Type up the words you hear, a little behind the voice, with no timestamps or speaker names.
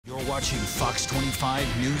You're watching Fox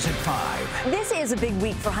 25 News at 5. This is a big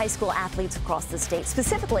week for high school athletes across the state,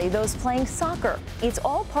 specifically those playing soccer. It's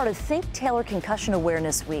all part of ThinkTaylor Concussion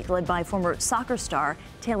Awareness Week, led by former soccer star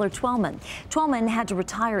Taylor Twellman. Twellman had to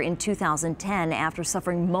retire in 2010 after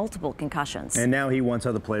suffering multiple concussions. And now he wants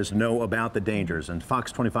other players to know about the dangers. And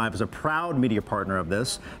Fox 25 is a proud media partner of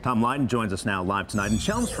this. Tom Lydon joins us now live tonight in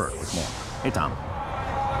Chelmsford with more. Hey, Tom.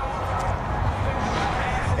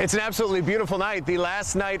 It's an absolutely beautiful night, the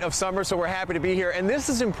last night of summer, so we're happy to be here. And this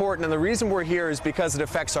is important, and the reason we're here is because it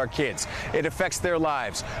affects our kids. It affects their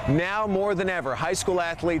lives. Now more than ever, high school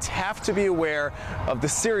athletes have to be aware of the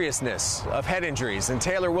seriousness of head injuries. And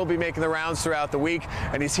Taylor will be making the rounds throughout the week,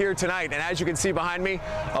 and he's here tonight. And as you can see behind me,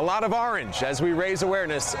 a lot of orange as we raise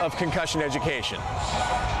awareness of concussion education.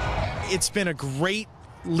 It's been a great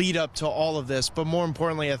lead up to all of this, but more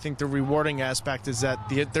importantly, I think the rewarding aspect is that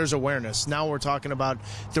there's awareness. Now we're talking about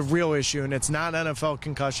the real issue, and it's not NFL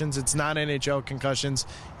concussions, it's not NHL concussions,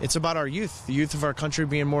 it's about our youth, the youth of our country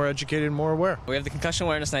being more educated and more aware. We have the Concussion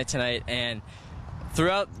Awareness Night tonight, and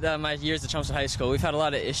throughout my years at Chelmsford High School, we've had a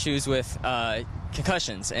lot of issues with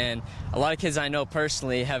concussions, and a lot of kids I know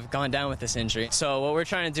personally have gone down with this injury. So what we're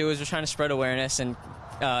trying to do is we're trying to spread awareness and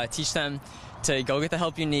teach them to go get the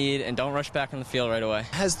help you need and don't rush back on the field right away.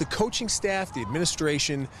 Has the coaching staff, the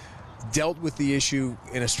administration, dealt with the issue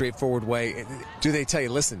in a straightforward way? Do they tell you,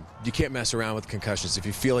 listen, you can't mess around with concussions. If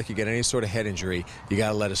you feel like you get any sort of head injury, you got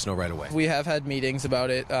to let us know right away? We have had meetings about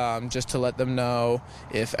it just to let them know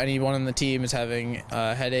if anyone on the team is having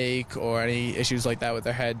a headache or any issues like that with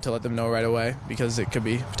their head, to let them know right away, because it could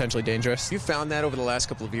be potentially dangerous. You found that over the last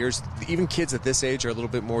couple of years, even kids at this age are a little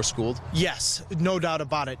bit more schooled? Yes, no doubt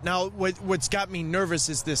about it. Now, what's got me nervous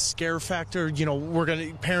is this scare factor. You know,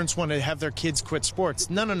 parents want to have their kids quit sports.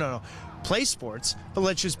 No. Play sports, but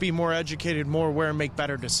let's just be more educated, more aware, and make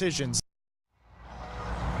better decisions.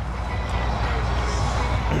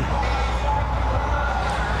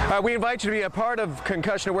 We invite you to be a part of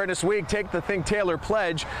Concussion Awareness Week. Take the ThinkTaylor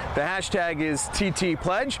pledge. The hashtag is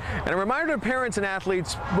TTPledge. And a reminder to parents and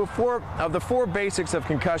athletes of the 4 basics of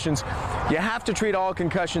concussions. You have to treat all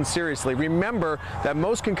concussions seriously. Remember that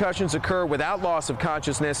most concussions occur without loss of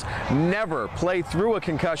consciousness. Never play through a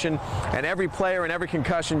concussion, and every player and every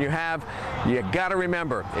concussion you have, you got to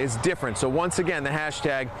remember, is different. So once again, the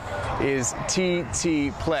hashtag is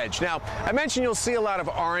TTPledge. Now, I mentioned you'll see a lot of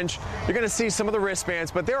orange. You're going to see some of the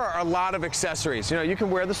wristbands, but there are a lot of accessories. You know, you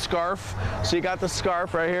can wear the scarf. So you got the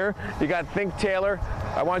scarf right here. You got ThinkTaylor.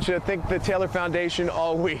 I want you to thank the Taylor Foundation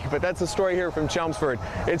all week. But that's the story here from Chelmsford.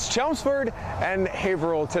 It's Chelmsford and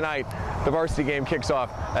Haverhill tonight. The varsity game kicks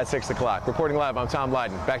off at 6 o'clock. Reporting live, I'm Tom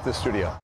Lydon. Back to the studio.